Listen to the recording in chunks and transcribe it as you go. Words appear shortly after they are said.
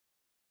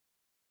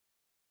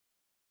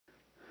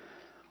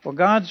Well,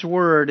 God's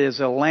Word is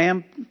a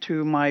lamp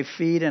to my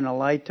feet and a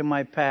light to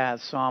my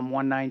path, Psalm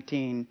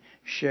 119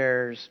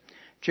 shares.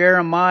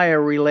 Jeremiah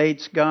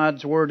relates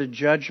God's Word to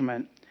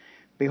judgment.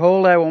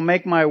 Behold, I will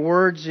make my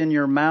words in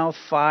your mouth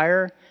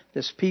fire,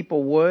 this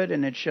people wood,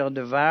 and it shall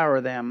devour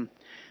them.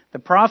 The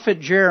prophet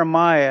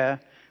Jeremiah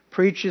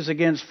preaches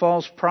against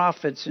false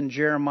prophets in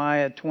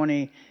Jeremiah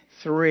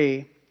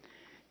 23.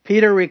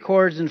 Peter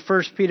records in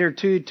 1 Peter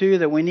 2:2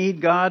 that we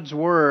need God's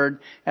Word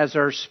as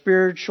our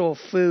spiritual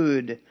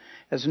food.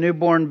 As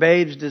newborn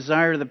babes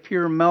desire the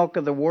pure milk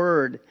of the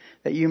Word,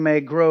 that you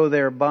may grow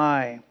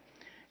thereby.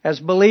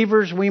 As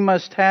believers, we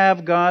must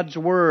have God's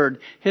Word,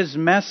 His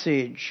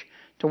message,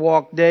 to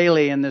walk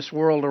daily in this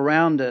world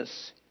around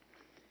us.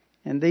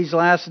 In these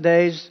last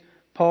days,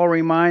 Paul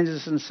reminds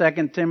us in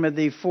 2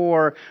 Timothy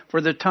 4,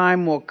 for the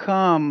time will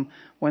come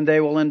when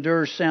they will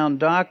endure sound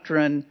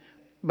doctrine,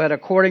 but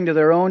according to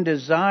their own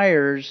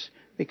desires,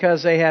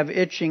 because they have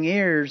itching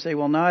ears, they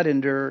will not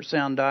endure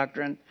sound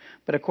doctrine.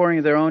 But according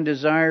to their own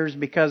desires,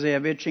 because they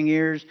have itching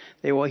ears,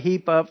 they will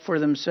heap up for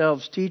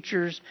themselves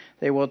teachers.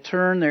 They will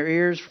turn their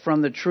ears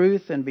from the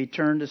truth and be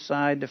turned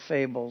aside to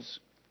fables.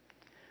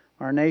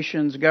 Our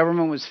nation's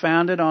government was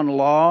founded on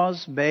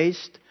laws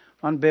based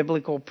on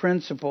biblical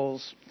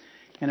principles.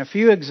 And a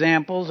few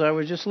examples, I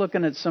was just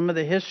looking at some of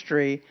the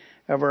history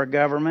of our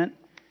government.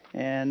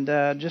 And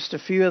just a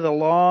few of the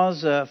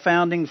laws.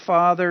 Founding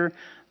father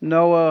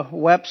Noah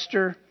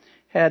Webster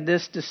had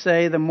this to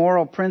say: the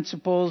moral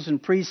principles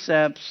and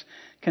precepts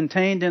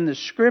contained in the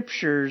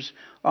Scriptures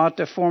ought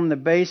to form the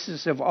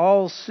basis of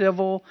all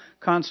civil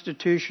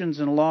constitutions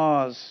and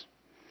laws.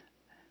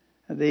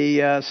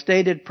 The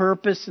stated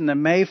purpose in the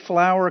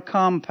Mayflower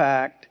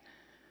Compact: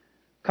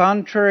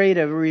 contrary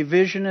to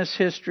revisionist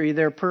history,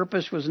 their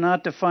purpose was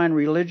not to find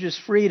religious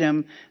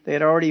freedom. They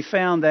had already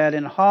found that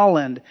in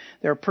Holland.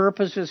 Their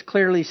purpose is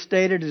clearly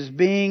stated as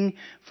being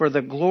for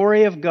the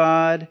glory of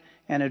God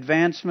and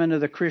advancement of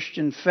the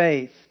Christian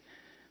faith.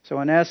 So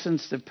in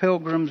essence, the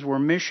Pilgrims were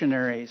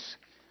missionaries.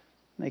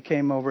 They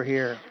came over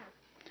here.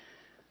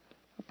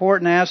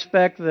 Important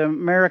aspect of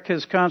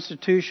America's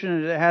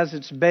Constitution, it has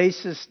its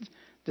basis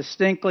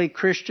distinctly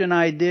Christian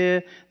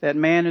idea that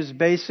man is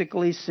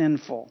basically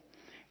sinful.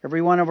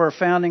 Every one of our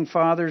founding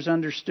fathers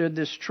understood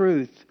this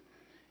truth.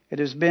 It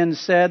has been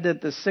said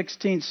that the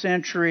 16th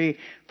century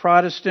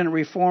Protestant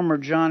reformer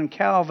John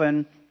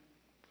Calvin,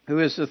 who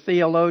is the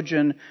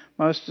theologian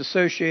most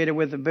associated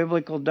with the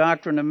biblical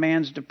doctrine of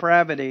man's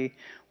depravity,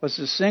 was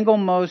the single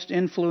most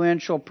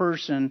influential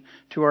person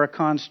to our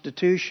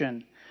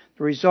Constitution.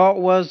 The result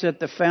was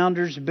that the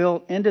founders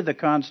built into the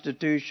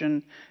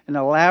Constitution an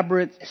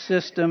elaborate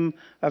system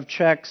of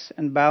checks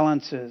and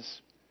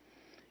balances.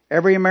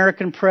 Every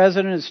American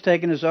president has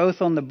taken his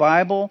oath on the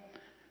Bible,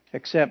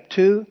 except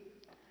two,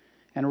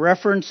 and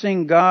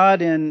referencing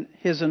God in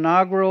his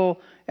inaugural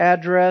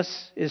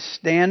address is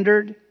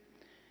standard.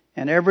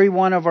 And every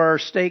one of our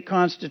state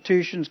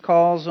constitutions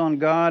calls on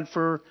God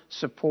for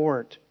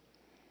support.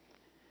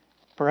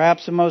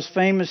 Perhaps the most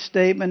famous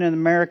statement in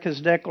America's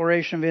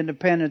Declaration of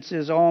Independence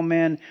is all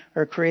men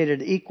are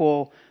created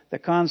equal. The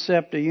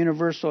concept of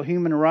universal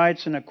human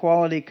rights and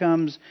equality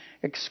comes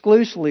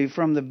exclusively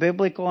from the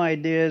biblical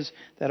ideas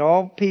that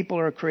all people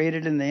are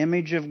created in the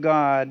image of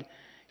God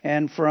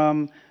and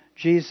from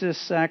Jesus'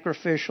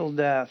 sacrificial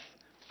death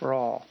for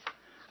all.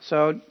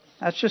 So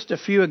that's just a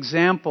few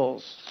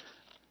examples.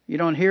 You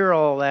don't hear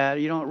all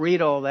that. You don't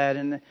read all that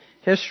in the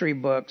history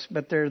books,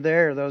 but they're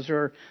there. Those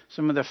are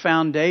some of the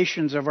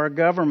foundations of our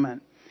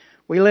government.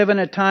 We live in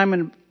a time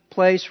and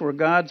place where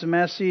God's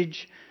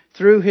message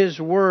through His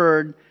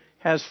Word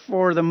has,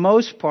 for the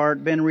most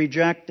part, been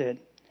rejected.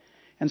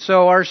 And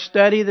so our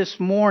study this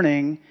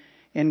morning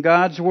in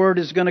God's Word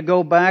is going to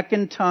go back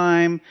in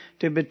time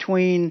to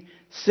between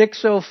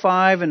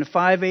 605 and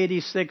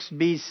 586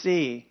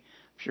 BC. I'm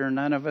sure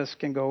none of us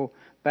can go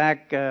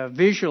back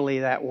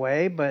visually that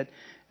way, but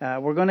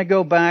we're going to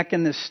go back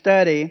in this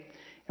study,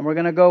 and we're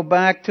going to go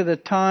back to the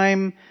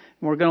time,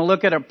 and we're going to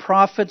look at a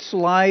prophet's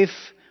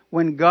life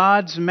when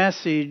God's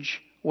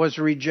message was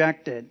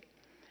rejected.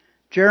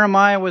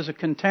 Jeremiah was a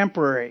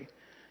contemporary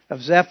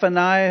of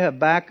Zephaniah,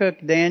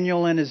 Habakkuk,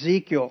 Daniel, and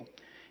Ezekiel.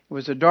 It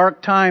was a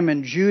dark time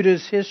in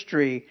Judah's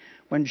history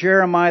when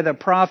Jeremiah the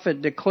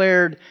prophet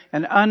declared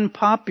an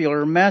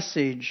unpopular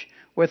message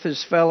with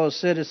his fellow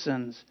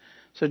citizens.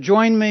 So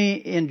join me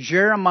in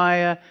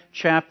Jeremiah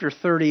chapter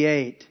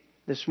 38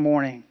 this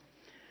morning.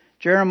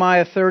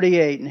 Jeremiah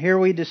 38, and here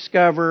we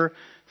discover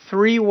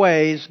three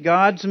ways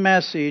God's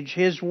message,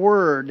 His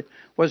Word,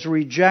 was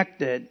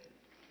rejected.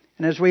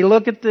 And as we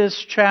look at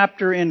this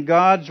chapter in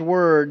God's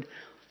Word,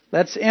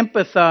 let's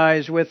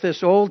empathize with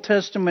this Old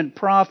Testament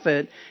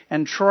prophet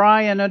and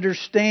try and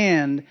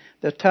understand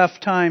the tough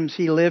times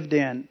he lived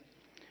in.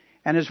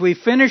 And as we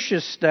finish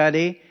this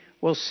study,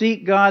 we'll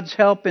seek God's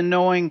help in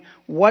knowing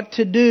what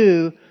to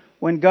do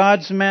when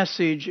God's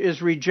message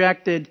is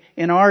rejected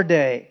in our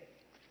day.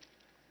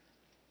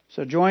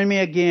 So join me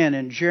again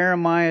in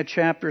Jeremiah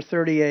chapter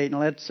 38,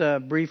 and let's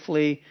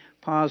briefly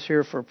pause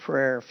here for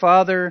prayer.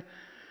 Father,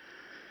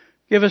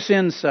 Give us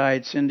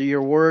insights into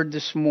your word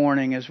this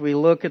morning as we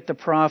look at the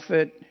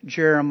prophet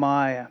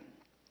Jeremiah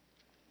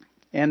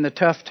and the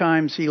tough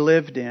times he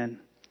lived in.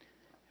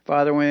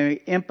 Father,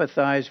 we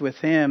empathize with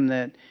him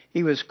that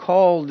he was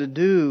called to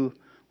do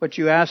what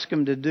you asked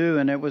him to do,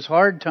 and it was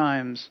hard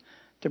times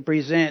to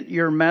present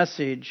your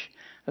message,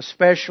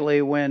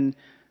 especially when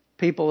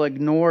people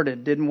ignored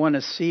it, didn't want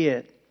to see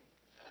it,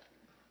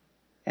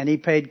 and he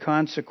paid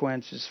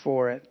consequences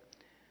for it.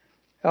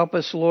 Help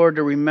us, Lord,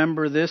 to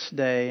remember this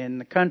day in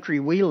the country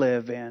we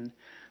live in,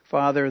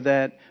 Father,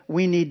 that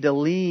we need to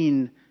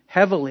lean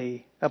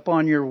heavily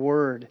upon your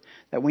word,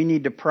 that we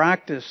need to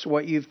practice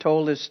what you've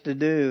told us to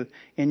do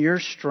in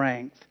your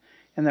strength,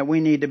 and that we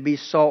need to be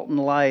salt and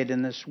light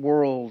in this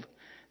world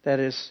that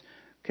is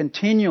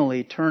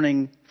continually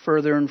turning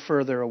further and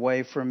further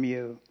away from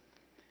you.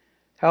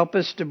 Help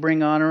us to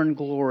bring honor and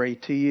glory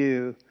to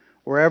you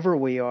wherever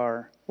we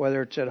are,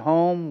 whether it's at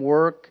home,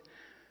 work,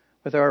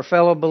 with our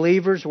fellow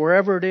believers,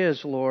 wherever it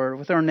is, Lord,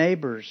 with our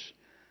neighbors.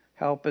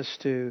 Help us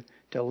to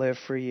live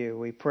for you.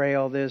 We pray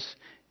all this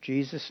in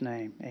Jesus'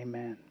 name.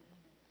 Amen.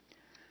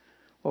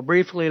 Well,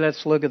 briefly,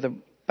 let's look at the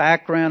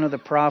background of the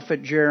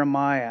prophet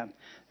Jeremiah.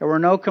 There were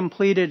no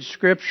completed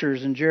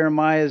scriptures in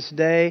Jeremiah's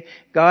day.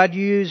 God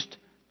used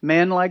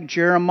men like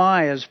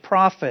Jeremiah as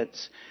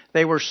prophets.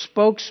 They were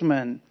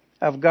spokesmen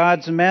of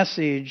God's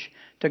message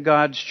to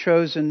God's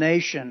chosen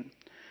nation.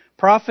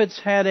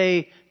 Prophets had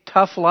a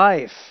tough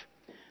life.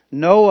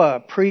 Noah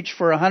preached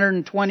for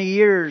 120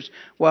 years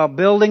while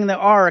building the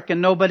ark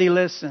and nobody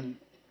listened.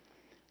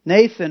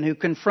 Nathan, who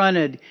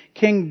confronted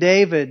King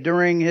David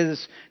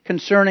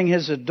concerning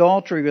his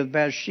adultery with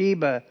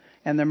Bathsheba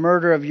and the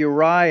murder of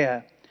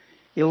Uriah.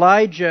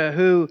 Elijah,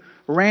 who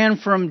ran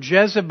from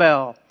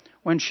Jezebel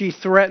when she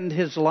threatened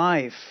his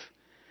life.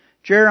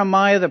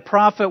 Jeremiah the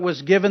prophet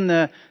was given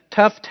the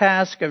tough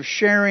task of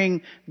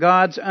sharing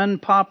God's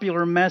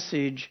unpopular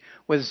message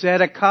with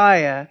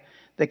Zedekiah,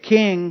 the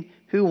king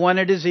who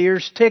wanted his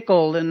ears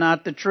tickled and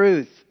not the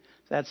truth.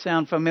 Does that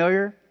sound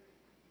familiar?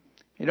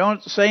 You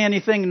don't say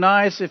anything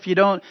nice if you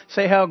don't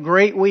say how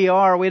great we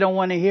are. We don't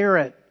want to hear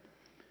it.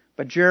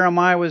 But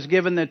Jeremiah was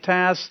given the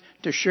task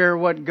to share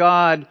what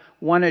God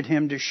wanted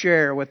him to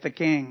share with the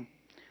king.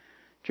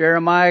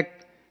 Jeremiah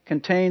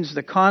contains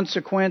the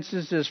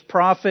consequences his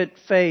prophet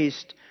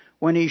faced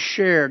when he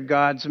shared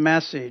God's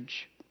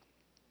message.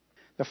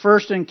 The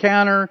first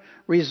encounter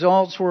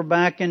results were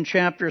back in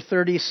chapter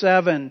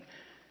 37,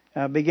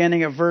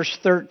 beginning of verse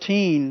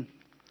 13,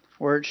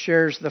 where it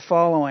shares the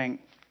following.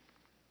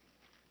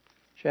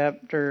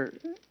 Chapter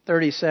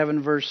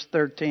 37, verse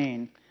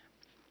 13.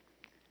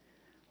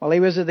 While he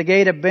was at the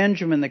gate of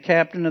Benjamin, the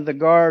captain of the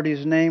guard,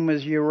 whose name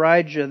was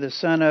Urijah, the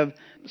son of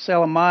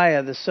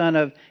Selemiah, the son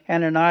of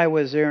Hananiah,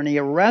 was there, and he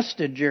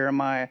arrested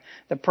Jeremiah,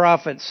 the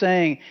prophet,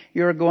 saying,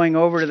 "You are going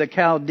over to the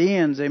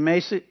Chaldeans." They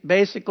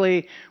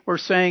basically were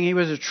saying he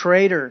was a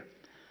traitor.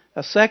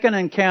 A second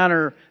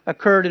encounter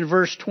occurred in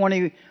verse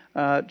 20,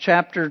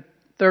 chapter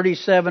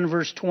 37,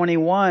 verse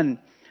 21.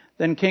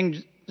 Then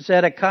King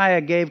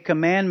Zedekiah gave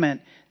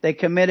commandment. They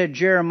committed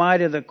Jeremiah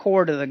to the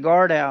court of the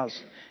guardhouse,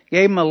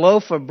 gave him a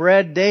loaf of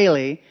bread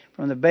daily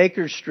from the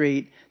baker's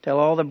street till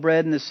all the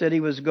bread in the city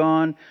was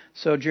gone.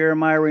 So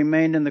Jeremiah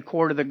remained in the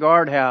court of the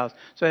guardhouse.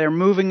 So they're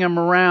moving him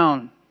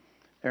around.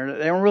 They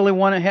don't really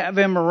want to have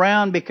him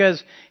around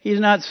because he's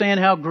not saying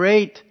how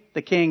great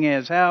the king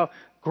is, how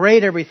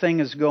great everything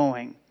is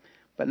going.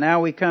 But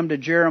now we come to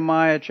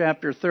Jeremiah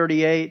chapter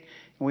 38,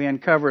 and we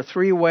uncover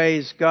three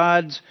ways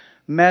God's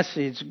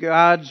message,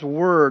 God's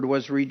word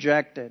was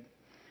rejected.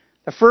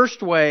 The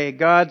first way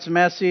God's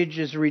message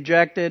is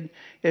rejected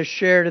is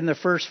shared in the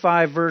first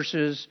 5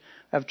 verses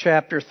of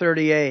chapter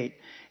 38.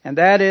 And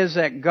that is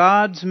that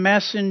God's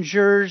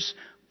messengers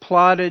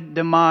plotted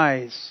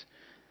demise.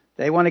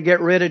 They want to get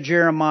rid of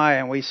Jeremiah.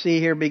 And we see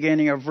here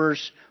beginning of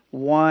verse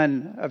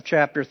 1 of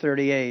chapter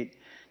 38.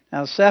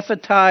 Now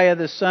Shephatiah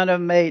the son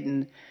of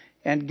Matan,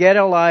 and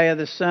Gedaliah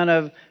the son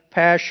of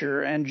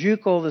Pashur, and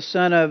Jucal the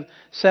son of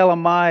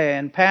Selemiah,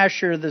 and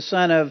Pashur the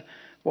son of,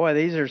 boy,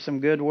 these are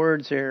some good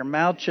words here,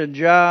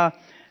 Malchijah,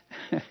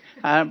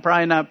 I'm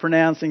probably not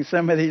pronouncing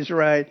some of these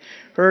right,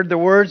 heard the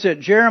words that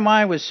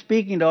Jeremiah was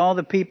speaking to all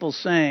the people,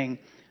 saying,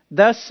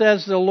 "Thus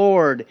says the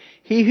Lord,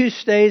 he who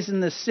stays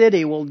in the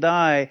city will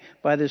die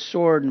by the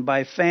sword and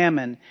by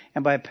famine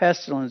and by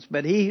pestilence.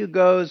 But he who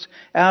goes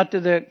out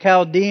to the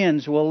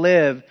Chaldeans will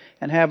live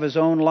and have his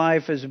own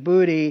life as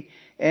booty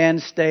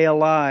and stay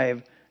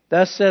alive.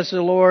 Thus says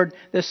the Lord,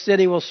 this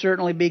city will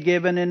certainly be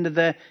given into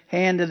the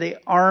hand of the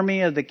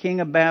army of the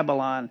king of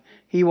Babylon.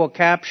 He will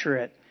capture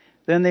it."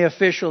 Then the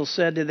officials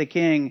said to the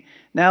king,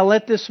 "Now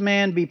let this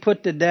man be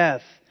put to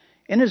death,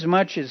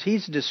 inasmuch as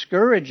he's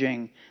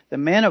discouraging the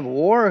men of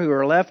war who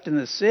are left in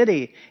the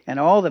city and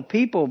all the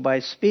people by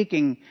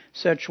speaking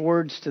such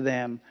words to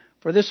them.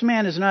 For this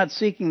man is not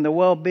seeking the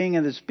well-being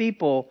of his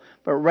people,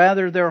 but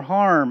rather their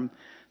harm."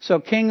 So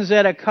King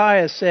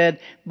Zedekiah said,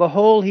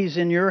 "Behold, he's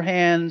in your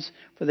hands,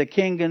 for the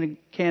king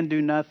can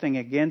do nothing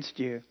against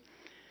you."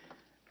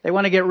 They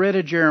want to get rid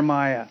of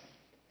Jeremiah.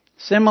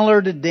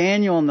 Similar to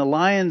Daniel in the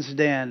lion's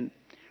den,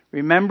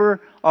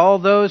 Remember all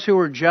those who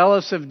were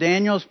jealous of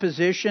Daniel's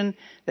position?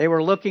 They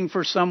were looking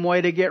for some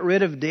way to get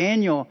rid of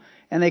Daniel,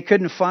 and they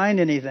couldn't find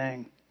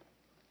anything.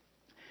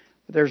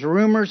 There's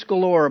rumors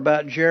galore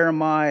about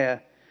Jeremiah,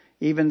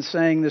 even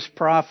saying this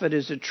prophet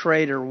is a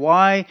traitor.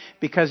 Why?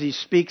 Because he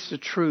speaks the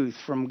truth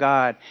from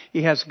God.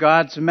 He has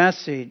God's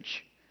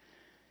message.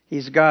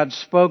 He's God's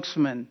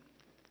spokesman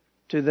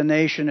to the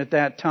nation at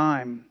that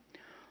time.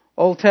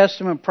 Old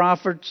Testament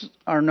prophets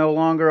are no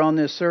longer on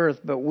this earth,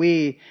 but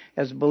we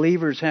as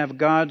believers have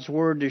God's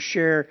word to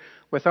share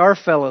with our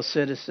fellow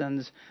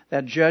citizens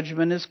that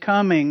judgment is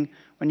coming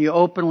when you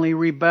openly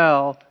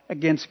rebel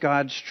against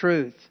God's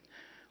truth.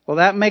 Will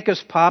that make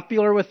us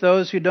popular with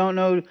those who don't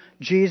know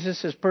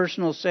Jesus as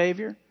personal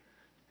Savior?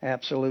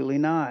 Absolutely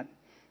not.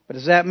 But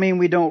does that mean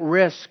we don't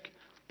risk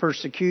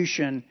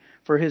persecution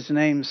for His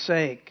name's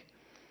sake?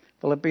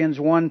 Philippians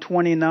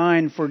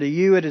 1:29, for to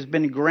you it has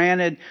been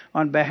granted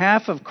on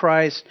behalf of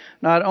Christ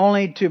not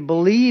only to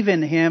believe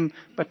in Him,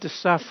 but to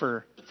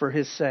suffer for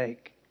His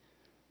sake.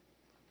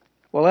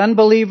 Will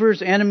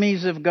unbelievers,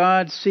 enemies of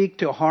God, seek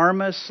to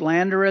harm us,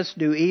 slander us,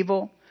 do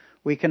evil?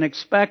 We can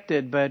expect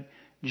it, but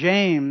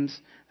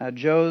James,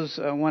 Joe's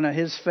one of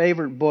his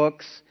favorite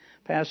books,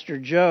 Pastor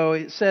Joe,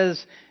 it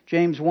says,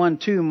 James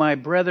 1:2, my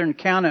brethren,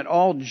 count it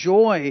all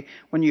joy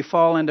when you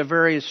fall into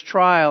various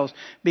trials,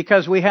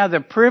 because we have the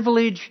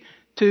privilege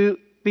to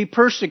be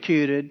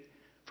persecuted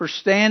for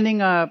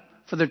standing up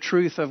for the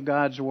truth of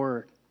God's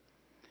Word.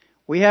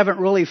 We haven't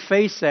really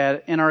faced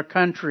that in our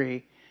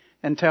country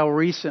until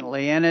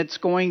recently, and it's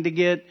going to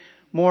get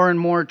more and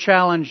more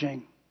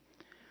challenging.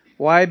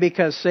 Why?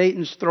 Because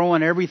Satan's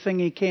throwing everything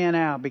he can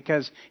out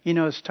because he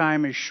knows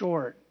time is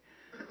short.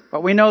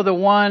 But we know the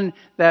one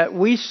that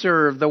we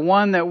serve, the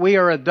one that we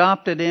are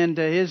adopted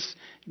into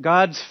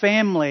God's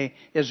family,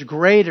 is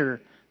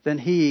greater than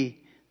he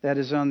that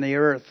is on the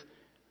earth.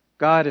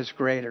 God is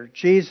greater.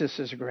 Jesus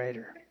is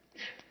greater.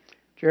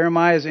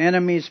 Jeremiah's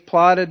enemies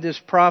plotted this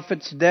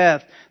prophet's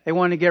death. They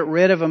wanted to get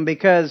rid of him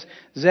because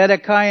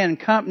Zedekiah and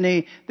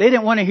company, they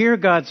didn't want to hear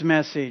God's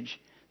message.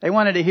 They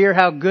wanted to hear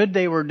how good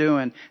they were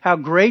doing, how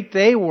great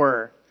they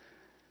were.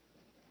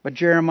 But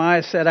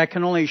Jeremiah said, I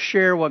can only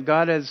share what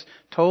God has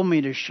told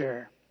me to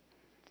share.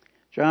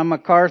 John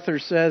MacArthur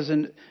says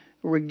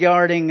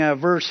regarding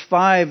verse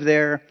 5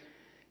 there,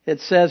 it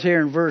says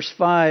here in verse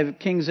 5,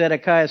 King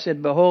Zedekiah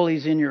said, behold,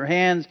 he's in your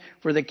hands,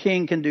 for the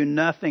king can do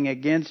nothing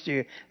against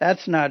you.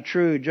 That's not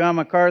true. John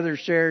MacArthur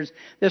shares,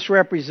 this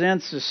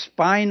represents the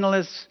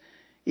spineless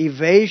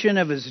evasion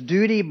of his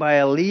duty by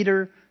a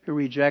leader who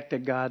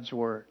rejected God's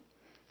word.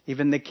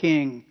 Even the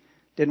king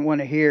didn't want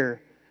to hear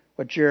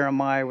what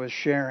Jeremiah was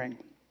sharing.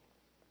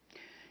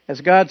 As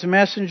God's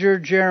messenger,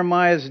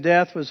 Jeremiah's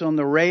death was on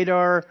the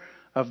radar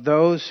of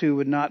those who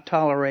would not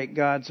tolerate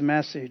God's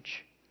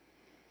message.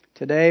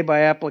 Today,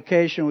 by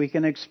application, we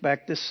can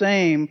expect the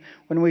same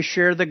when we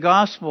share the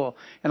gospel.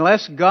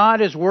 Unless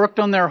God has worked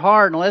on their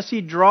heart, unless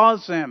He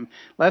draws them,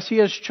 unless He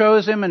has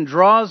chosen them and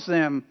draws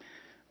them,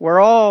 we're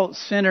all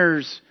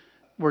sinners.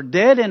 We're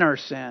dead in our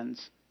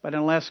sins. But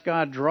unless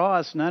God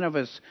draws us, none of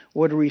us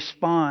would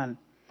respond.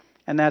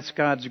 And that's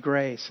God's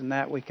grace, and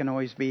that we can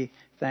always be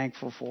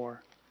thankful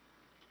for.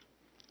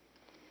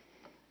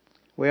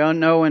 We all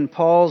know in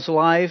Paul's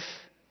life,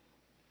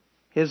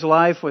 his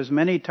life was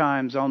many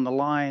times on the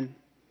line.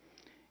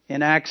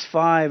 In Acts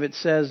 5, it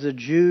says the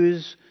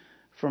Jews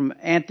from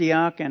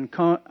Antioch and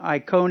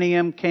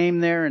Iconium came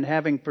there, and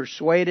having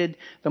persuaded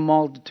the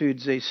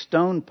multitudes, they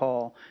stoned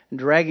Paul, and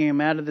dragging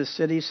him out of the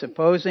city,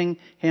 supposing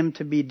him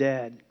to be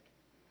dead.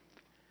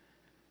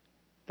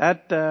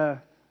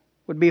 That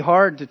would be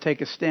hard to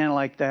take a stand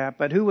like that.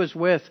 But who was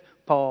with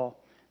Paul?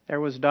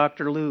 There was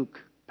Dr. Luke.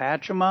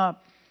 Patch him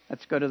up.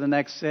 Let's go to the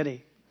next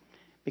city.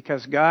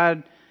 Because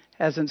God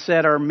hasn't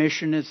said our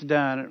mission is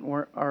done,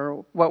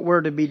 or what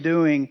we're to be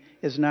doing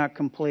is not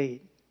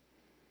complete.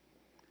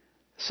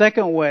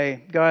 Second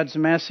way God's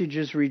message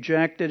is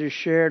rejected is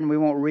shared, and we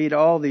won't read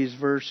all these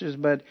verses,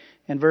 but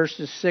in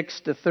verses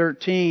 6 to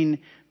 13,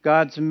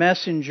 God's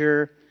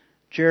messenger,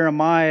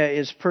 Jeremiah,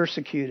 is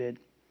persecuted.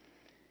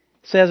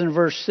 It says in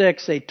verse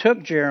 6, they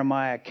took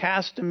Jeremiah,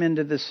 cast him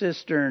into the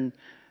cistern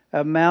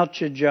of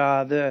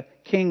Malchijah, the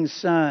king's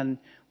son,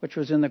 which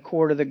was in the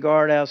court of the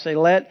guardhouse. They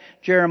let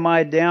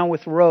Jeremiah down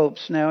with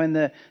ropes. Now in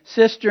the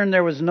cistern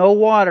there was no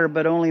water,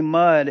 but only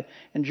mud,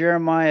 and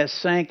Jeremiah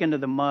sank into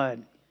the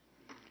mud.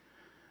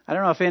 I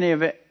don't know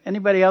if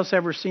anybody else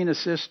ever seen a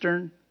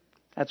cistern.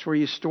 That's where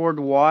you stored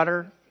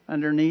water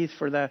underneath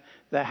for the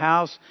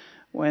house.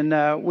 When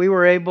we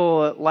were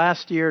able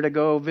last year to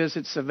go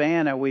visit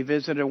Savannah, we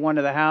visited one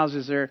of the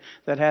houses there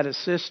that had a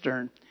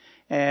cistern.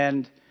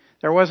 And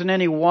there wasn't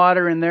any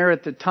water in there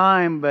at the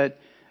time, but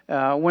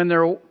when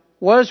there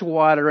was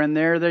water in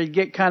there, they'd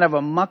get kind of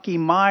a mucky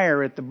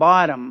mire at the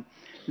bottom.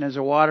 And as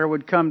the water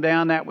would come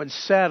down, that would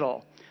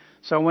settle.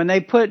 So when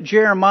they put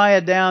Jeremiah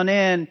down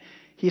in,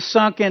 he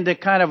sunk into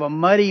kind of a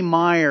muddy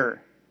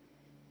mire.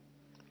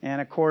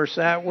 And of course,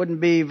 that wouldn't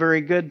be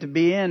very good to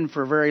be in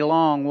for very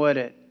long, would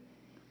it?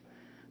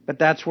 But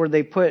that's where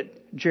they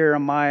put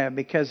Jeremiah,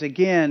 because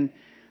again,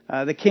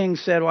 The king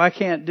said, well, I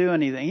can't do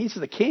anything. He's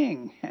the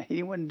king.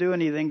 He wouldn't do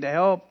anything to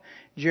help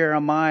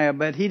Jeremiah,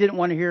 but he didn't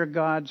want to hear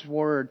God's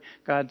word,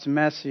 God's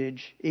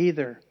message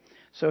either.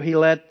 So he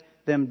let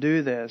them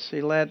do this.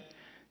 He let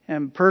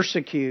him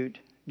persecute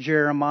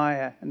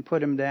Jeremiah and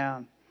put him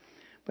down.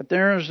 But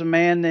there's a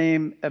man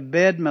named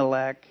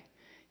Ebed-Melech.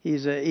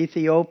 He's an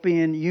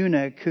Ethiopian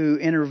eunuch who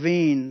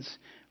intervenes.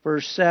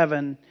 Verse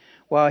 7,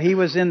 while he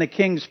was in the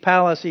king's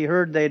palace, he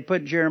heard they had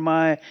put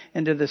Jeremiah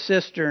into the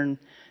cistern.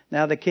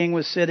 Now the king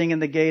was sitting in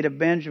the gate of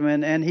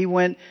Benjamin, and he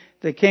went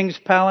to the king's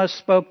palace,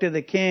 spoke to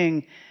the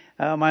king,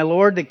 my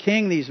lord the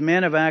king, these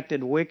men have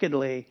acted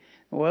wickedly.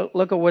 Well,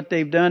 look at what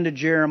they've done to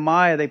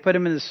Jeremiah. They put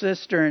him in the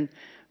cistern,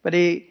 but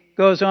he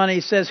goes on,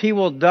 he says he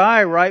will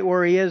die right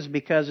where he is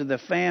because of the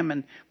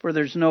famine, for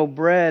there's no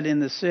bread in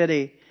the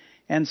city.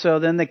 And so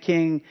then the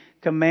king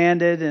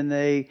commanded, and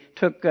they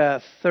took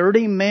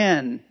 30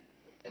 men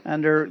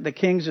under the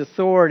king's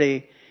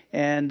authority,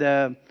 and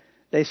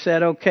they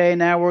said, okay,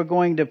 now we're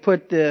going to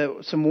put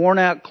some worn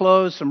out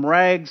clothes, some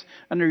rags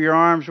under your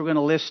arms. We're going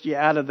to lift you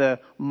out of the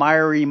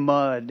miry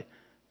mud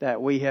that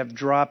we have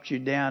dropped you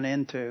down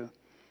into.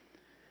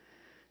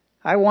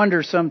 I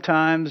wonder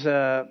sometimes,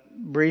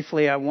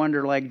 briefly, I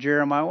wonder like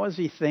Jeremiah, what was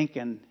he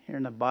thinking here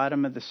in the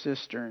bottom of the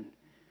cistern?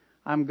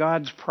 I'm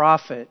God's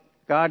prophet.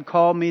 God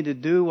called me to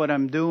do what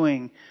I'm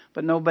doing,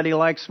 but nobody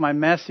likes my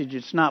message.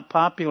 It's not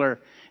popular.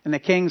 And the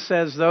king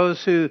says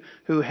those who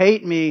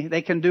hate me,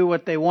 they can do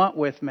what they want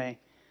with me.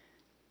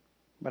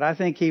 But I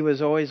think he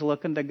was always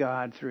looking to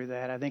God through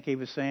that. I think he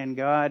was saying,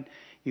 God,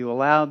 you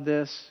allowed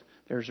this.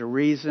 There's a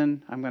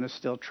reason. I'm going to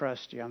still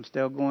trust you. I'm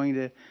still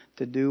going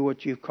to do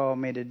what you've called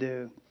me to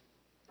do.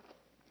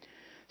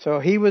 So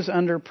he was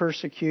under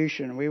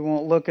persecution. We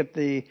won't look at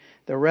the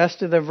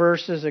rest of the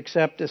verses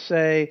except to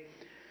say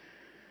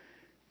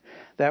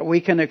that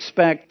we can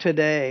expect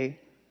today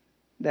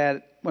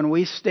that when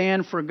we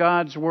stand for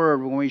God's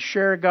word, when we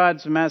share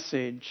God's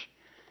message,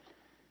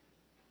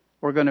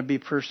 we're going to be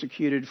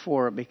persecuted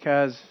for it,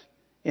 because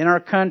in our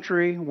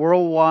country,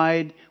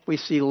 worldwide, we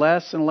see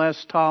less and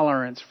less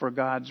tolerance for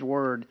God's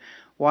word.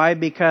 Why?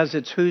 Because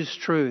it's whose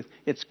truth?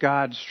 It's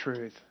God's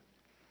truth.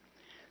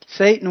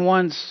 Satan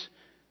wants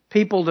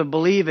people to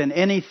believe in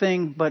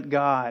anything but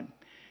God.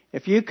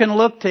 If you can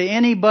look to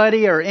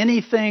anybody or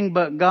anything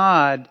but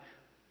God,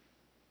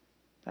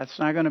 that's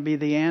not going to be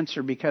the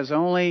answer, because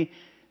only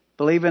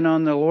believing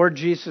on the Lord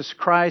Jesus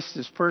Christ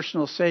as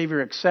personal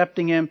Savior,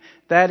 accepting Him,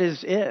 that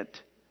is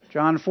it.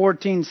 John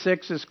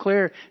 14:6 is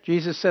clear.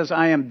 Jesus says,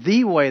 I am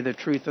the way, the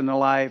truth, and the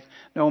life.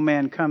 No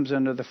man comes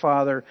unto the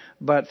Father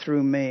but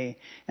through me.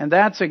 And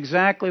that's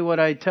exactly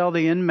what I tell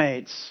the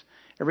inmates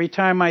every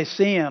time I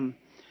see them.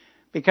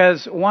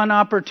 Because one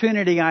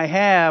opportunity I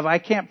have, I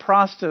can't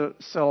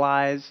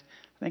proselytize.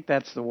 I think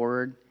that's the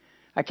word.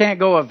 I can't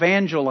go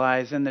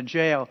evangelize in the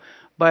jail.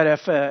 But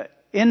if an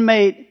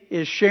inmate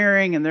is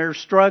sharing and they're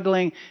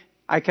struggling,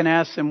 I can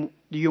ask them,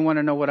 do you want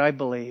to know what I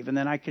believe? And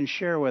then I can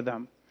share with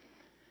them.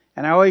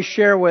 And I always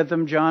share with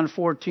them John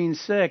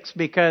 14:6,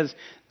 because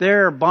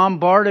they're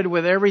bombarded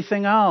with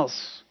everything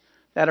else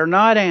that are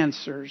not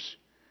answers.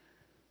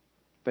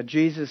 But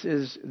Jesus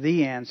is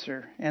the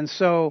answer. And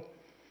so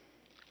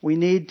we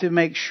need to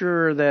make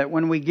sure that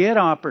when we get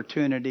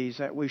opportunities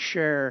that we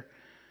share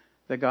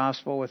the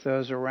gospel with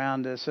those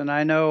around us. And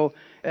I know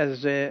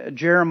as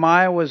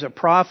Jeremiah was a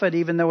prophet,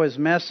 even though his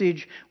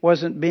message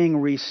wasn't being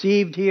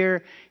received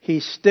here, he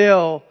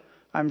still,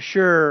 I'm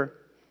sure,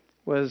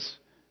 was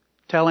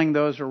telling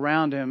those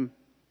around him,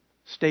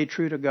 stay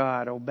true to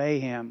God, obey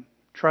Him,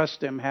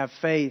 trust Him, have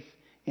faith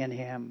in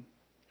Him.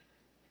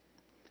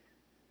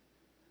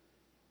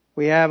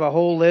 We have a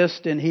whole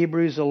list in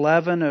Hebrews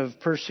 11 of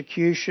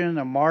persecution,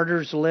 a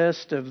martyr's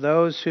list of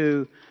those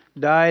who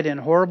died in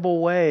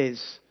horrible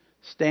ways,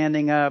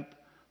 standing up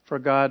for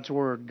God's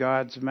word,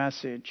 God's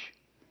message.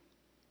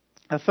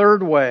 A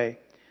third way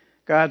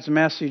God's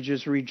message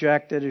is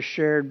rejected is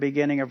shared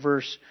beginning of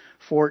verse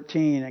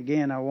 14.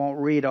 Again, I won't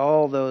read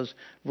all those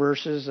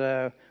verses.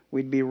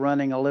 We'd be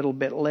running a little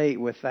bit late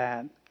with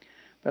that.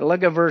 But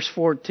look at verse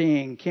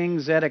 14. King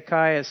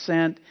Zedekiah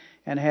sent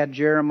and had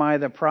Jeremiah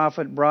the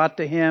prophet brought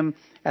to him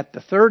at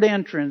the third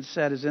entrance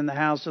that is in the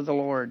house of the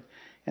Lord.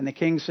 And the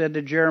king said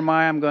to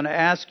Jeremiah, I'm going to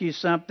ask you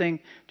something.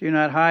 Do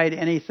not hide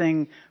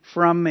anything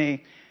from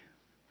me.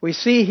 We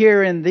see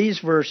here in these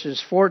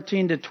verses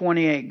 14 to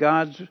 28,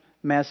 God's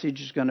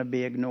message is going to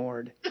be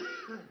ignored.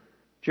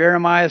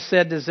 Jeremiah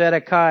said to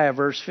Zedekiah,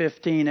 verse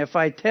 15, if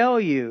I tell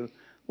you,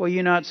 will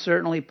you not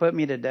certainly put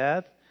me to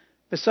death?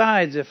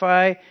 Besides, if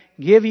I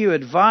give you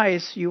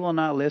advice, you will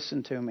not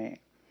listen to me.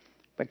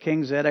 But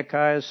King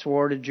Zedekiah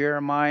swore to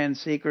Jeremiah in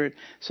secret,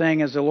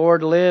 saying, as the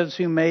Lord lives,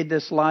 who made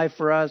this life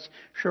for us,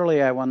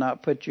 surely I will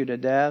not put you to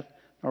death,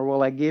 nor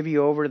will I give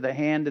you over to the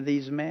hand of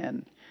these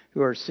men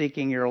who are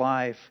seeking your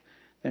life.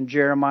 Then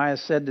Jeremiah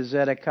said to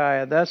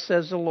Zedekiah, thus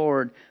says the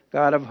Lord,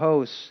 God of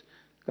hosts,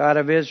 God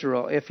of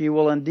Israel, if you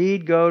will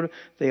indeed go to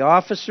the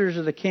officers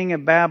of the king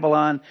of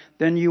Babylon,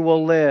 then you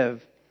will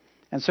live.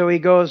 And so he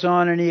goes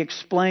on and he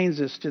explains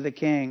this to the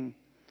king.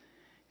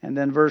 And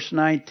then verse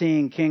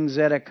 19, King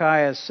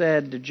Zedekiah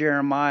said to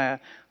Jeremiah,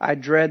 I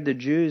dread the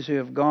Jews who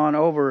have gone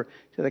over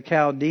to the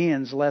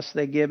Chaldeans, lest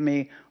they give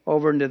me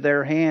over into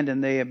their hand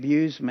and they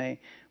abuse me.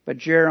 But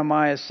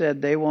Jeremiah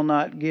said, they will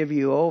not give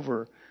you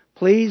over.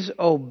 Please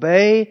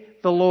obey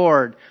the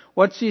Lord.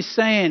 What's he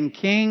saying?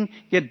 King,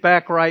 get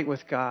back right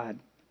with God.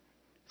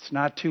 It's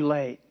not too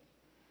late.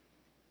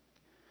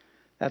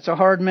 That's a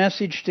hard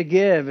message to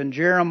give, and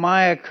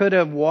Jeremiah could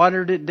have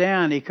watered it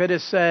down. He could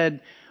have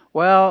said,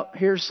 well,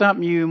 here's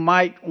something you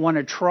might want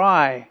to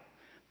try.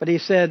 But he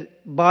said,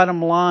 bottom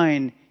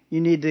line,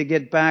 you need to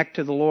get back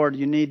to the Lord.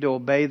 You need to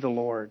obey the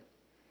Lord,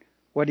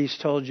 what He's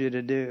told you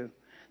to do,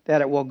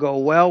 that it will go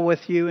well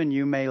with you and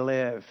you may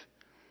live.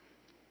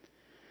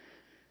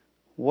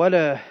 What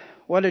a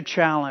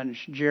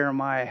challenge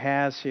Jeremiah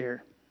has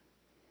here.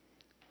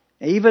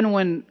 Even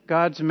when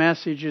God's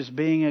message is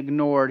being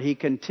ignored, he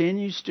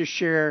continues to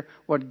share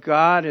what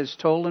God has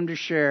told him to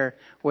share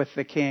with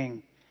the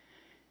king.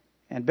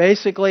 And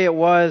basically it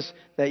was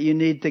that you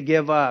need to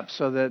give up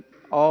so that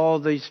all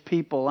these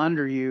people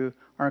under you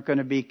aren't going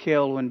to be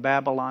killed when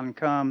Babylon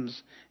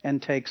comes and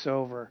takes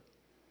over.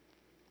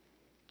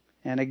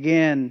 And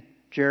again,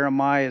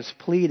 Jeremiah is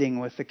pleading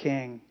with the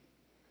king.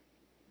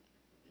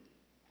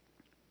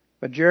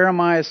 But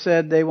Jeremiah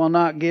said, they will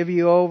not give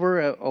you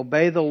over.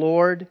 Obey the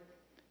Lord,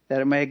 that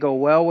it may go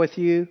well with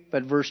you.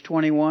 But verse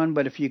 21,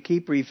 but if you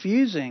keep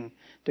refusing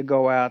to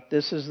go out,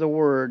 this is the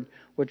word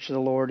which the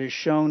Lord has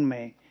shown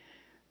me.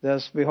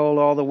 Thus, behold,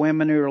 all the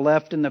women who are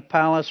left in the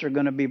palace are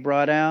going to be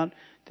brought out,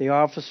 the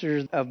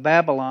officers of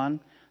Babylon.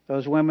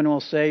 Those women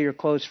will say, your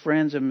close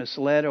friends have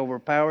misled,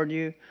 overpowered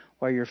you.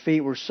 While your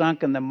feet were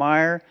sunk in the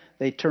mire,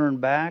 they turned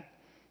back.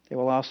 They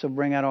will also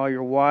bring out all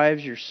your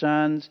wives, your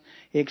sons.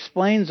 He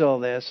explains all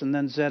this. And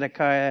then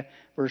Zedekiah,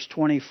 verse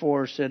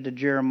 24, said to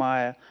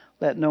Jeremiah,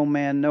 let no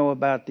man know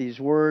about these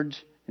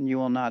words, and you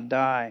will not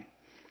die.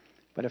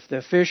 But if the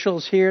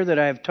officials hear that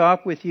I have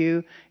talked with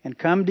you and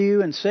come to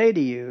you and say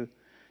to you,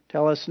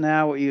 tell us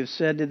now what you have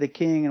said to the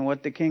king and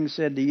what the king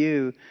said to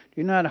you.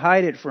 Do not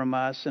hide it from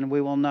us, and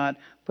we will not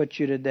put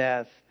you to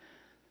death.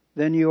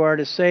 Then you are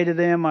to say to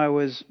them, I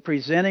was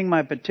presenting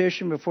my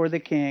petition before the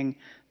king,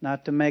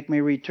 not to make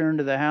me return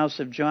to the house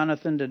of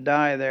Jonathan to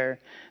die there.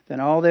 Then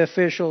all the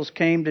officials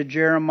came to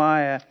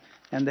Jeremiah,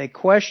 and they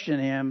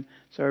questioned him.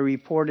 So he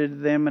reported to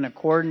them in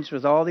accordance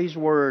with all these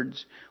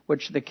words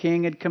which the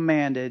king had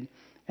commanded,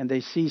 and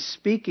they ceased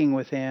speaking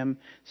with him,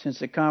 since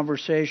the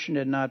conversation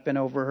had not been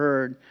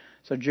overheard.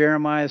 So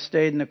Jeremiah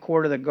stayed in the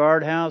court of the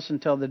guardhouse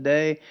until the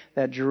day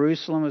that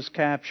Jerusalem was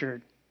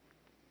captured.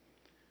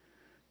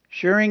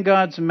 Sharing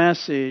God's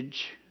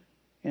message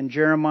in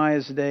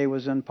Jeremiah's day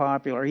was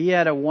unpopular. He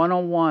had a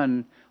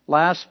one-on-one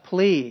last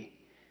plea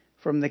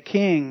from the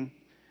king.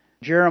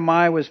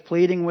 Jeremiah was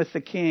pleading with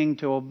the king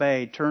to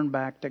obey, turn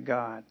back to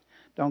God.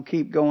 Don't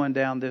keep going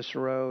down this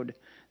road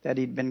that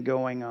he'd been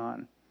going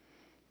on.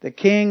 The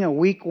king, a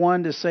weak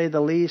one to say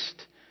the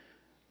least,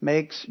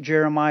 makes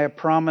Jeremiah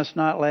promise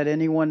not let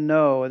anyone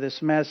know of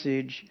this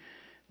message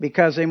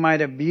because they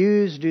might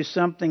abuse, do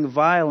something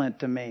violent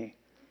to me.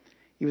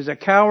 He was a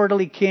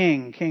cowardly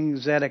king, King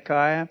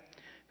Zedekiah,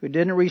 who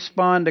didn't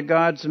respond to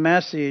God's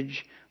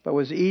message but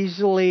was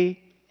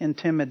easily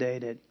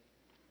intimidated.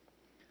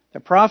 The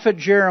prophet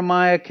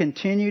Jeremiah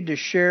continued to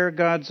share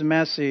God's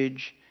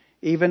message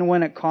even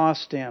when it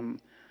cost him.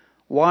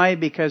 Why?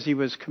 Because he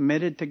was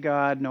committed to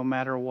God no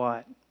matter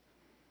what.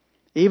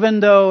 Even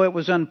though it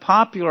was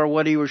unpopular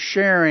what he was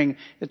sharing,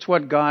 it's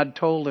what God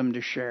told him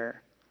to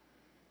share.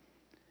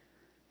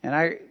 And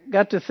I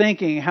got to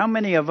thinking, how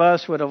many of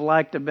us would have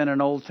liked to have been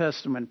an Old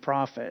Testament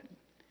prophet?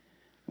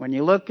 When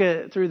you look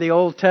through the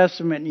Old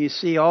Testament and you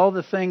see all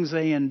the things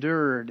they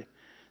endured,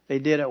 they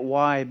did it.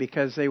 Why?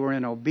 Because they were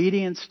in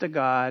obedience to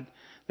God.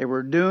 They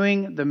were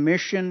doing the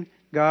mission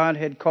God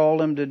had called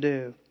them to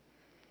do.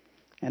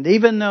 And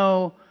even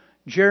though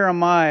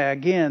Jeremiah,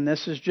 again,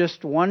 this is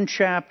just one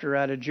chapter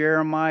out of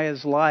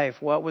Jeremiah's life,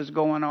 what was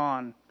going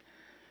on.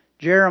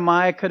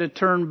 Jeremiah could have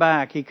turned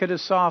back. He could have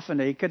softened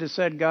it. He could have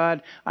said,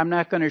 God, I'm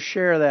not going to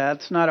share that.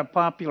 It's not a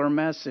popular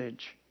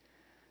message.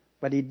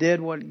 But he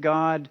did what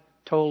God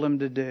told him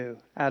to do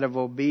out of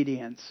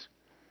obedience.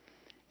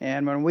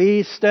 And when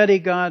we study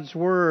God's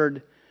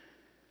Word,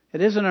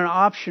 it isn't an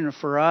option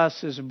for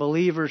us as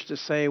believers to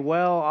say,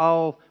 well,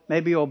 I'll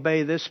maybe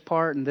obey this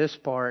part and this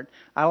part.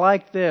 I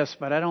like this,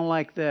 but I don't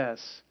like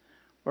this.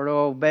 Or to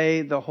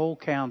obey the whole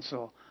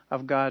counsel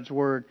of God's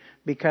Word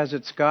because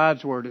it's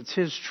God's Word. It's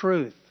His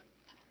truth.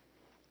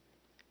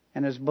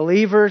 And as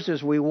believers,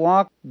 as we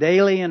walk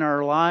daily in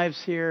our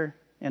lives here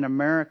in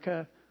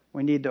America,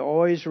 we need to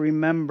always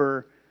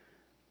remember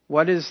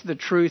what is the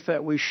truth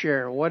that we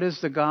share. What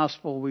is the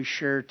gospel we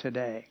share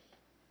today?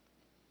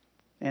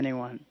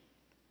 Anyone?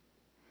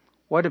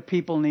 What do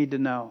people need to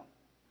know?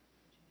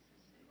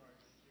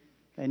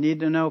 They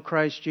need to know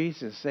Christ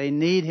Jesus. They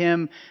need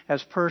Him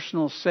as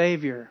personal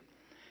Savior.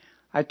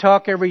 I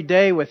talk every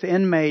day with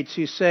inmates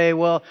who say,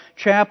 well,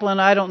 chaplain,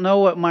 I don't know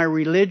what my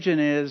religion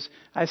is.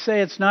 I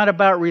say it's not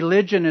about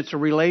religion, it's a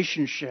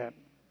relationship.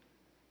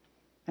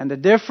 And the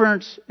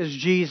difference is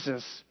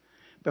Jesus.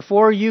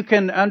 Before you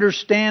can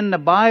understand the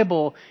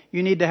Bible,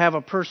 you need to have a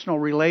personal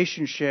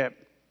relationship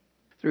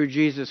through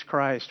Jesus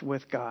Christ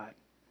with God.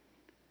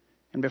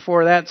 And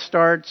before that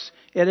starts,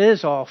 it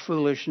is all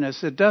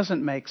foolishness. It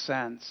doesn't make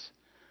sense.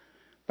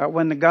 But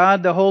when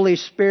the Holy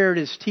Spirit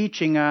is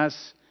teaching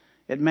us,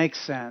 it makes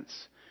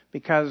sense.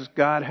 Because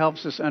God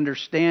helps us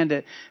understand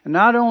it. And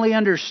not only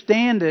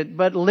understand it,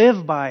 but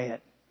live by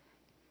it.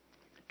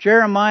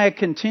 Jeremiah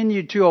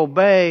continued to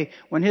obey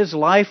when his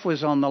life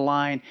was on the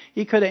line.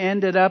 He could have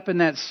ended up in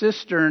that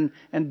cistern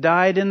and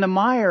died in the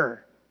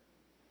mire.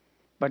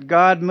 But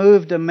God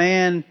moved a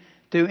man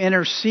to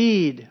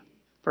intercede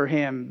for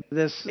him.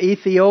 This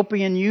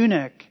Ethiopian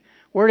eunuch.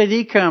 Where did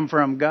he come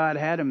from? God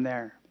had him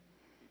there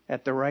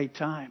at the right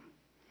time.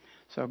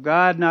 So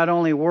God not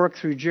only worked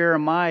through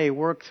Jeremiah, He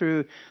worked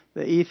through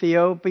the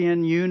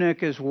Ethiopian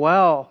eunuch as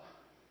well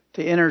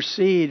to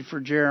intercede for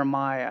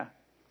Jeremiah.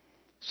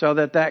 So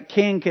that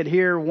king could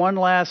hear one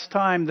last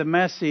time the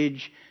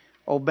message,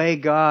 obey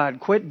God,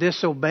 quit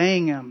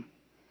disobeying Him.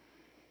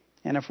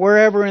 And if we're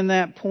ever in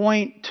that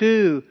point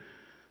too,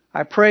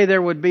 I pray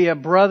there would be a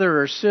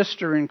brother or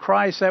sister in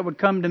Christ that would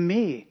come to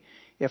me.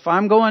 If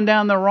I'm going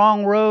down the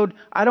wrong road,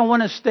 I don't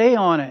want to stay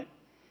on it.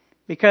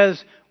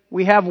 Because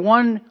we have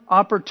one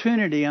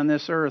opportunity on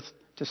this earth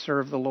to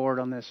serve the Lord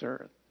on this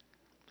earth.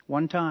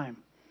 One time.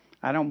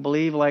 I don't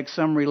believe, like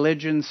some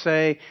religions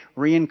say,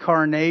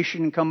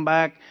 reincarnation, come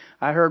back.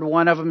 I heard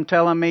one of them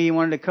telling me he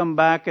wanted to come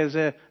back as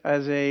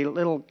a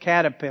little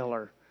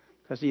caterpillar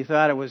because he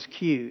thought it was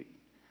cute.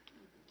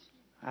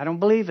 I don't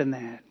believe in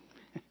that.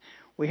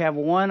 We have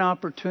one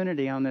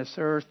opportunity on this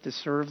earth to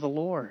serve the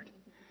Lord.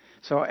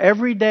 So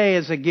every day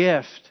is a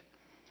gift.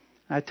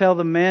 I tell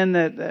the men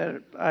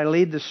that I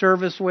lead the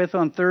service with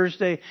on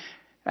Thursday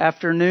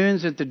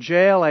afternoons at the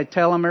jail, I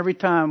tell them every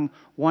time,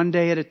 one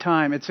day at a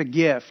time, it's a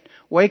gift.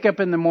 Wake up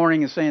in the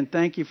morning and saying,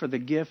 thank you for the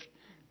gift,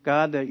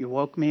 God, that you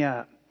woke me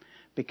up.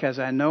 Because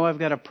I know I've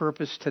got a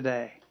purpose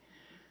today.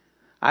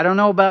 I don't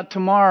know about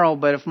tomorrow,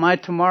 but if my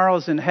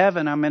tomorrow's in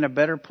heaven, I'm in a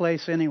better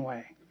place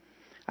anyway.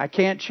 I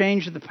can't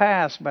change the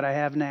past, but I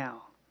have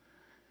now.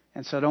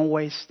 And so don't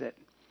waste it.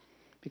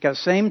 Because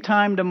same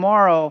time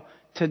tomorrow,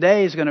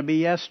 today is going to be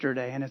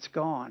yesterday, and it's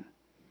gone.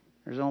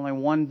 There's only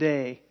one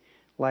day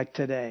like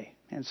today.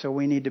 And so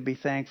we need to be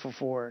thankful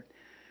for it.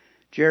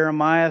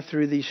 Jeremiah,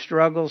 through these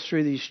struggles,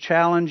 through these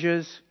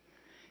challenges,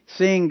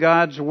 seeing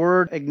God's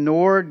word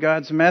ignored,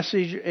 God's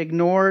message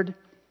ignored,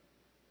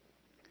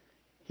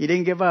 he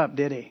didn't give up,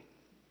 did he?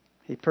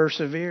 He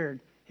persevered.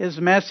 His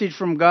message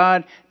from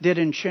God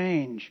didn't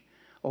change.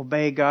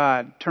 Obey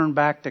God. Turn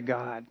back to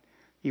God,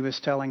 he was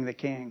telling the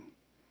king.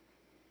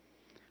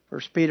 1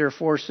 Peter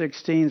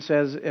 4:16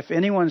 says, if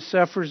anyone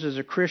suffers as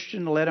a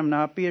Christian, let him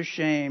not be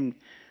ashamed,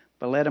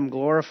 but let him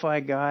glorify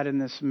God in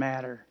this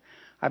matter.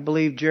 I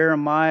believe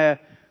Jeremiah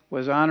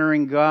was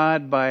honoring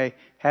God by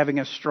having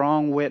a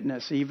strong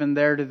witness, even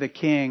there to the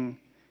king.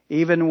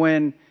 Even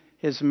when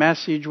his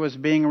message was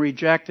being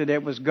rejected,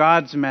 it was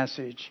God's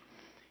message.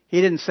 He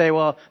didn't say,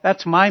 well,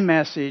 that's my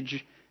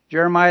message.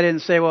 Jeremiah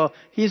didn't say, well,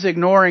 he's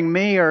ignoring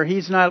me or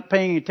he's not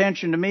paying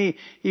attention to me.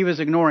 He was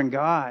ignoring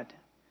God.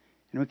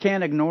 And we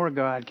can't ignore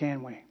God,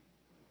 can we?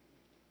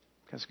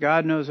 Because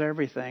God knows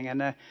everything.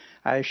 And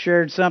I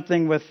shared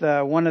something with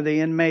one of the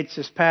inmates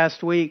this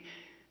past week,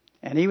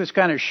 and he was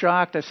kind of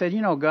shocked. I said,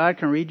 God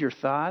can read your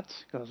thoughts.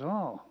 He goes,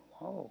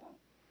 oh.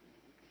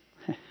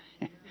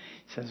 He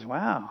says,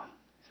 wow,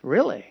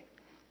 really?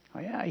 Oh,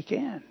 yeah, he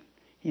can.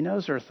 He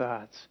knows our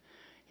thoughts.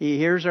 He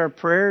hears our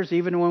prayers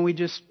even when we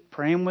just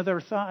pray him with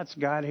our thoughts.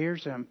 God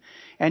hears them.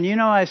 And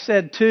I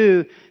said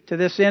too to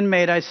this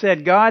inmate, I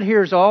said, God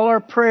hears all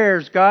our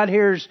prayers. God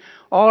hears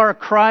all our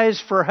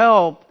cries for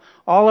help,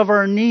 all of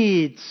our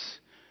needs,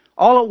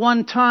 all at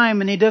one time,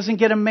 and He doesn't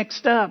get them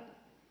mixed up.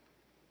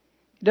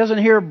 He doesn't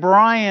hear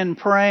Brian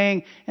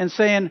praying and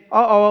saying,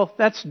 uh-oh,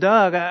 that's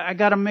Doug. I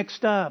got him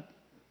mixed up.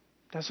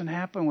 It doesn't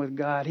happen with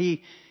God.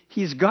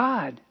 He's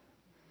God.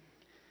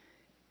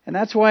 And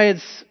that's why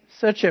it's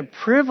such a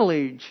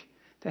privilege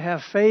to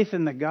have faith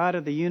in the God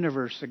of the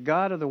universe, the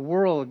God of the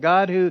world, a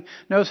God who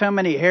knows how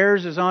many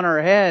hairs is on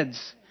our heads.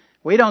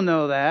 We don't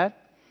know that.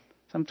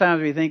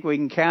 Sometimes we think we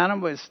can count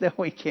them, but still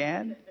we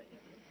can't.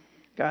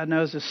 God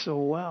knows us so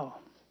well.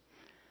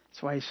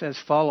 That's why He says,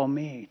 follow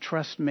me,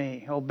 trust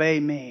me, obey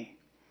me,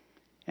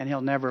 and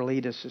He'll never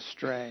lead us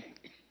astray.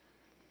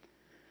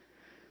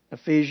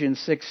 Ephesians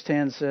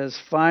 6:10 says,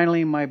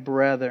 finally, my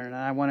brethren,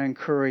 I want to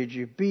encourage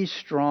you, be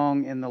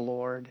strong in the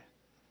Lord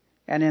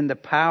and in the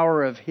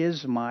power of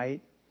His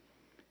might.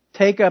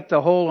 Take up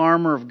the whole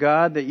armor of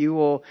God that you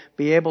will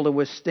be able to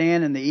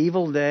withstand in the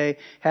evil day,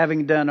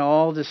 having done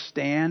all to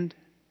stand.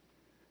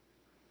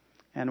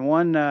 And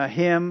one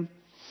hymn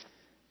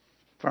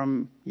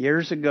from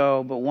years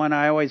ago, but one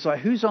I always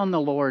like, who's on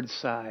the Lord's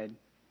side?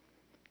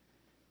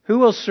 Who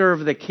will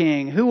serve the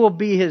King? Who will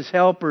be His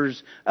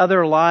helpers,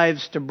 other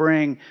lives to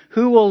bring?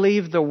 Who will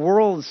leave the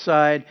world's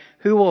side?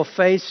 Who will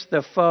face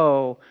the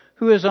foe?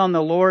 Who is on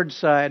the Lord's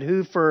side?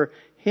 Who for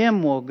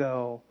Him will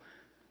go?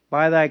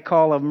 By thy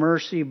call of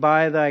mercy,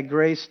 by thy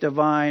grace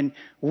divine,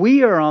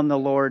 we are on the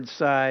Lord's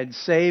side.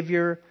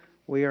 Savior,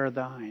 we are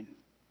thine.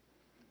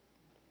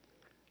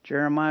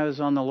 Jeremiah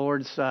was on the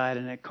Lord's side,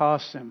 and it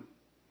cost him.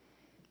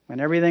 When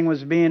everything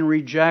was being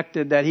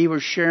rejected, that he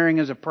was sharing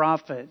as a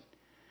prophet.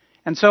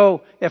 And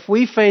so, if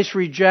we face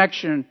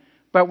rejection,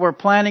 but we're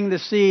planting the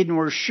seed and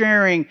we're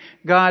sharing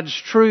God's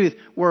truth,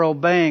 we're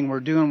obeying, we're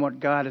doing what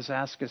God has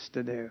asked us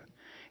to do.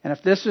 And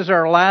if this is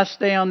our last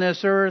day on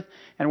this earth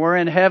and we're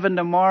in heaven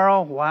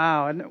tomorrow,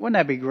 wow, wouldn't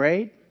that be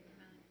great?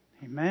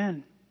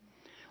 Amen.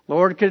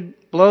 Lord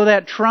could blow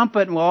that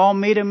trumpet and we'll all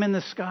meet Him in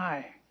the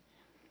sky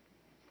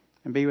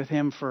and be with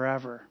Him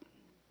forever.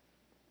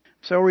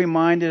 So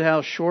reminded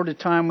how short a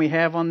time we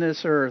have on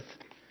this earth.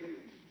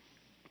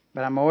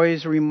 But I'm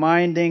always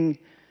reminding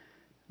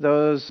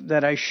those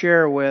that I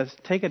share with,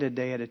 take it a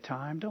day at a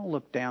time. Don't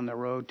look down the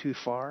road too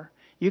far.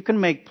 You can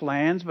make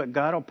plans, but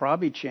God will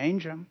probably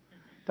change them.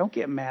 Don't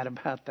get mad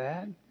about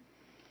that.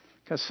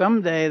 Because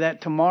someday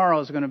that tomorrow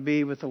is going to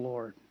be with the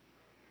Lord.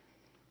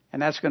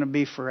 And that's going to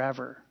be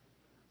forever.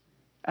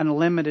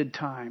 Unlimited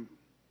time.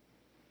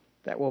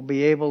 That we'll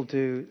be able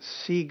to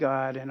see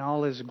God in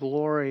all His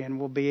glory and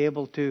we'll be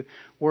able to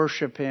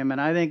worship Him.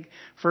 And I think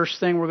first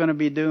thing we're going to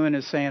be doing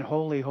is saying,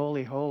 Holy,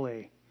 holy,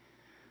 holy,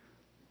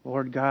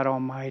 Lord God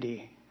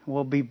Almighty.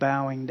 We'll be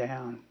bowing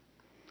down,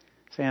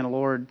 saying,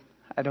 Lord,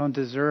 I don't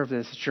deserve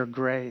this. It's your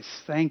grace.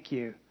 Thank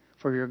you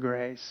for your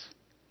grace.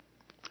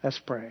 Let's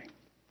pray.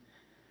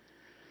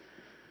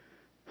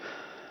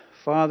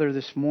 Father,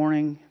 this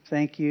morning,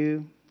 thank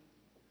you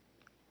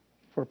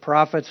for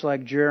prophets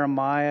like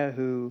Jeremiah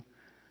who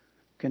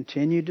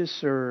continued to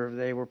serve.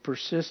 They were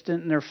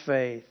persistent in their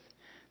faith.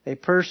 They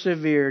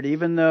persevered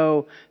even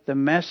though the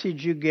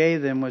message you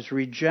gave them was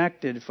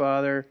rejected,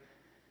 Father.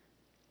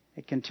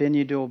 They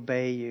continued to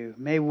obey you.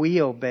 May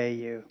we obey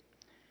you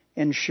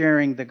in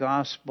sharing the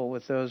gospel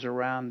with those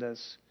around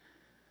us.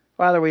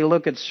 Father, we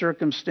look at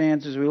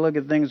circumstances, we look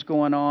at things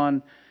going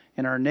on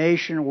in our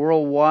nation,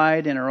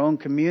 worldwide, in our own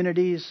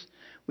communities.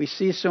 We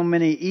see so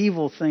many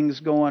evil things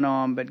going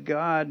on, but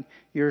God,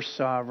 you're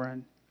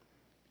sovereign.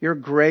 You're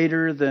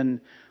greater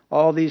than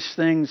all these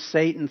things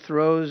Satan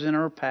throws in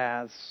our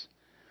paths.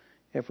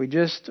 If we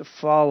just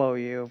follow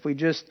you, if we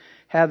just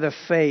have the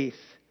faith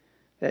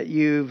that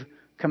you've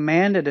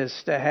commanded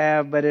us to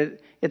have, but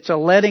it's a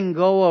letting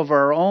go of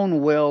our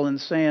own will and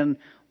saying,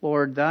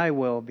 Lord, thy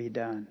will be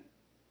done.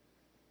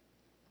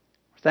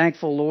 We're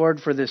thankful,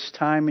 Lord, for this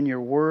time in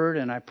your word,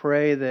 and I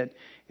pray that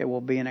it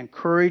will be an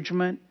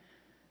encouragement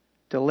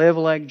to live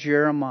like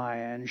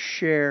Jeremiah and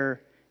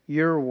share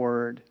your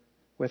word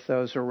with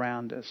those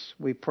around us.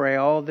 We pray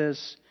all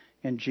this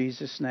in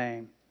Jesus'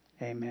 name.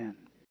 Amen.